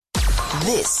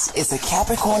This is a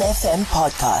Capricorn FM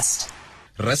podcast.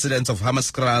 Residents of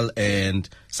Hammanskraal and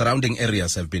surrounding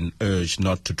areas have been urged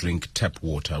not to drink tap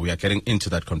water. We are getting into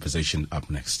that conversation up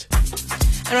next.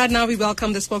 And right now we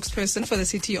welcome the spokesperson for the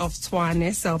City of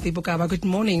Tshwane, Selby Bokaba. Good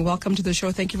morning. Welcome to the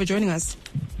show. Thank you for joining us.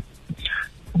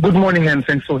 Good morning and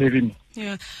thanks for having me.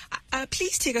 Yeah.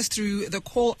 Please take us through the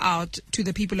call out to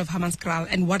the people of Hammanskraal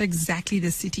and what exactly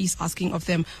the city is asking of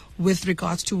them with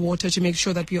regards to water to make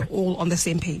sure that we are all on the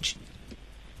same page.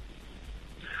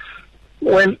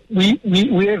 Well, we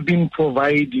have been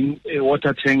providing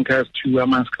water tankers to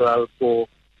Hammanskraal for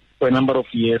a number of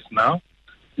years now.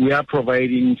 We are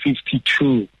providing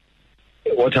 52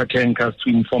 water tankers to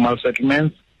informal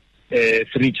settlements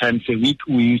 3 times a week.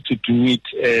 We used to do it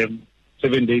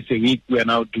 7 days a week. We are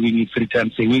now doing it 3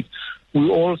 times a week. We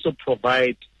also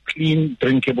provide clean,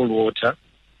 drinkable water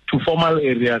to formal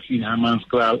areas in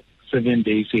Hammanskraal 7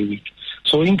 days a week.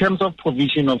 So in terms of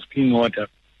provision of clean water,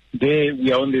 there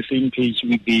we are on the same page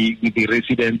with the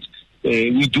residents.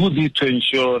 We do this to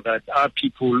ensure that our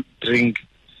people drink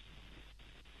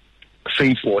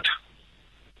safe water.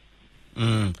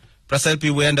 Selby,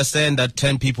 we understand that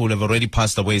 10 people have already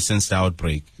passed away since the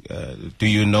outbreak. Do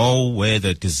you know where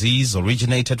the disease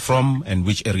originated from and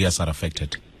which areas are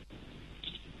affected?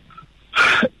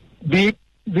 Yes,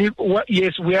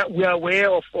 we are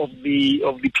aware of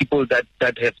the people that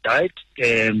have died,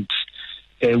 and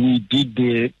we did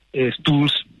the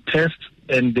stools test,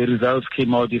 and the results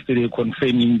came out yesterday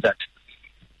confirming that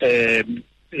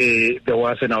there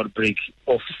was an outbreak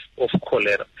of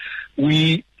cholera.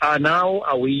 We are now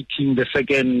awaiting the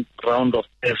second round of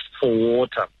tests for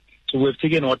water. So we've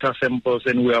taken water samples,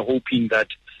 and we are hoping that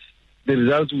the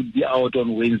results would be out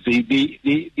on Wednesday.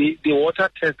 The water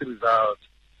test results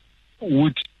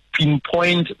would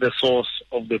pinpoint the source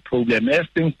of the problem. As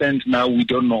things stand now, we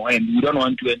don't know, and we don't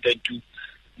want to enter into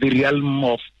the realm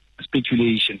of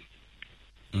speculation.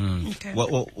 Okay.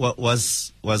 What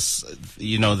was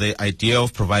the idea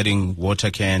of providing water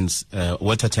tankers,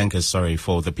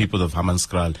 for the people of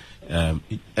Hammanskraal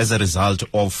as a result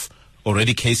of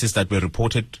already cases that were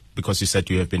reported, because you said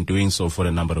you have been doing so for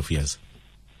a number of years?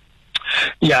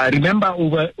 Yeah, I remember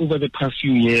over the past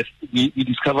few years, we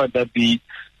discovered that the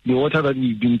water that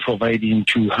we've been providing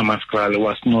to Hammanskraal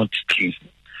was not clean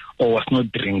or was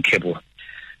not drinkable.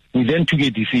 We then took a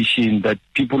decision that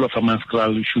people of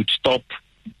Hammanskraal should stop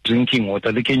drinking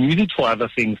water. They can use it for other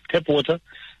things, tap water.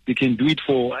 They can do it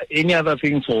for any other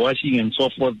things, for washing and so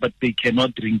forth, but they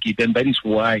cannot drink it. And that is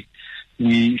why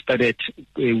we started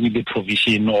with the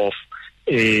provision of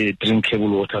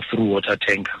drinkable water through water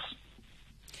tankers.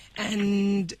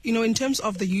 And, in terms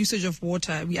of the usage of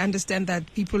water, we understand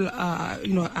that people are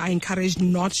encouraged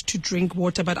not to drink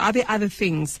water, but are there other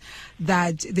things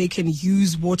that they can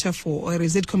use water for, or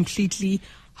is it completely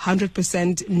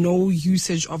 100% no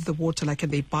usage of the water? Like, can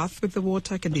they bath with the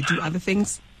water? Can they do other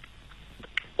things?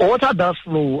 Water does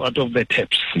flow out of the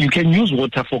taps. You can use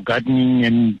water for gardening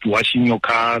and washing your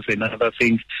cars and other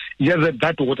things. Just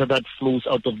that water that flows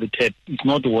out of the tap is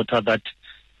not water that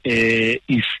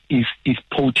is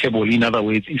potable. In other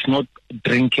words, it's not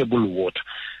drinkable water.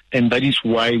 And that is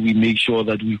why we make sure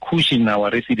that we cushion our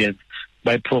residents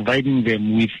by providing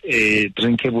them with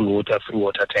drinkable water through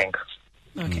water tankers.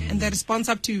 Okay, and the response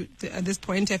up to at this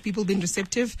point, have people been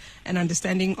receptive and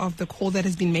understanding of the call that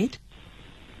has been made?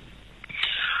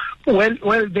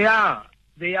 Well, they are,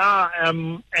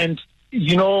 and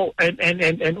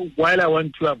while I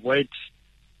want to avoid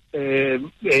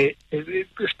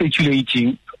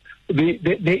speculating,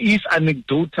 there is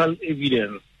anecdotal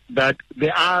evidence that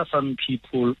there are some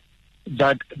people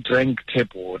that drank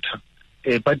tap water.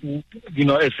 But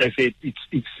as I said,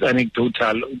 it's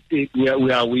anecdotal. We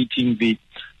are awaiting the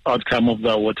outcome of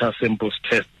the water samples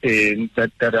test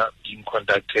that are being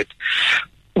conducted.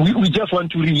 We just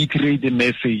want to reiterate the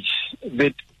message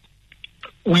that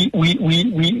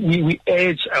we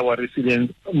urge our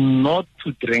residents not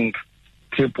to drink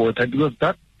tap water, because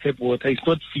that tap water is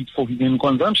not fit for human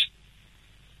consumption.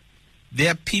 There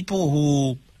are people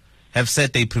who have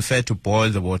said they prefer to boil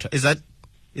the water. Is that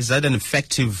an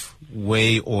effective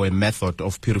way or a method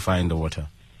of purifying the water?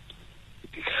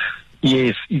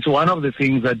 Yes, it's one of the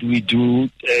things that we do,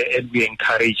 and we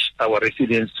encourage our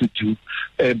residents to do,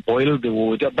 boil the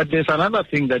water. But there's another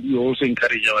thing that we also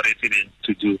encourage our residents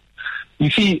to do. You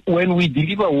see, when we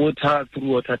deliver water through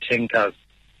water tankers,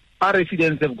 our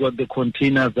residents have got the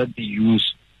containers that they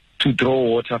use to draw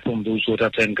water from those water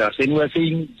tankers. And we're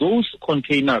saying those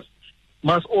containers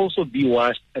must also be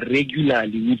washed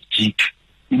regularly with jig,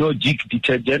 jig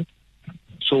detergent.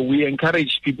 So we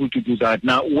encourage people to do that.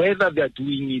 Now, whether they're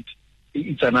doing it,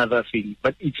 it's another thing.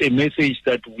 But it's a message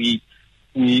that we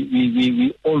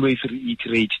we always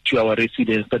reiterate to our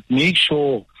residents that make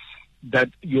sure that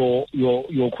your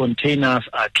containers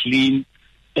are clean,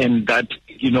 and that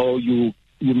you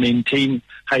maintain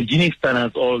hygienic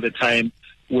standards all the time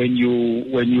when you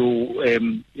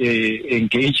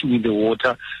engage with the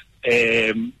water.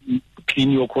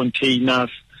 Clean your containers,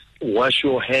 wash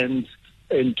your hands,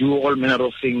 and do all manner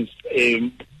of things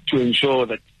to ensure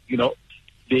that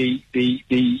they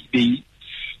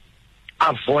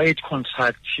avoid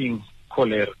contracting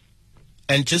cholera.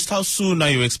 And just how soon are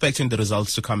you expecting the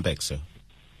results to come back, sir?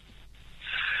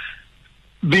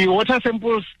 The water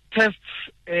samples tests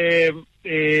have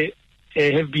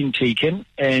been taken,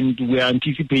 and we are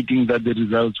anticipating that the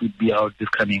results would be out this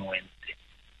coming Wednesday.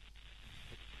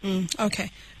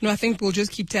 Okay. No, I think we'll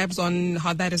just keep tabs on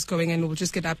how that is going, and we'll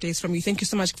just get updates from you. Thank you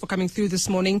so much for coming through this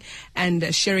morning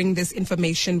and sharing this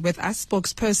information with us.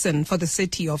 Spokesperson for the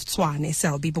City of Tshwane,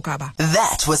 Selby Bokaba.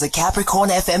 That was a Capricorn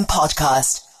FM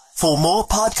podcast. For more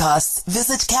podcasts,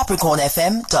 visit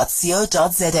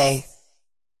capricornfm.co.za.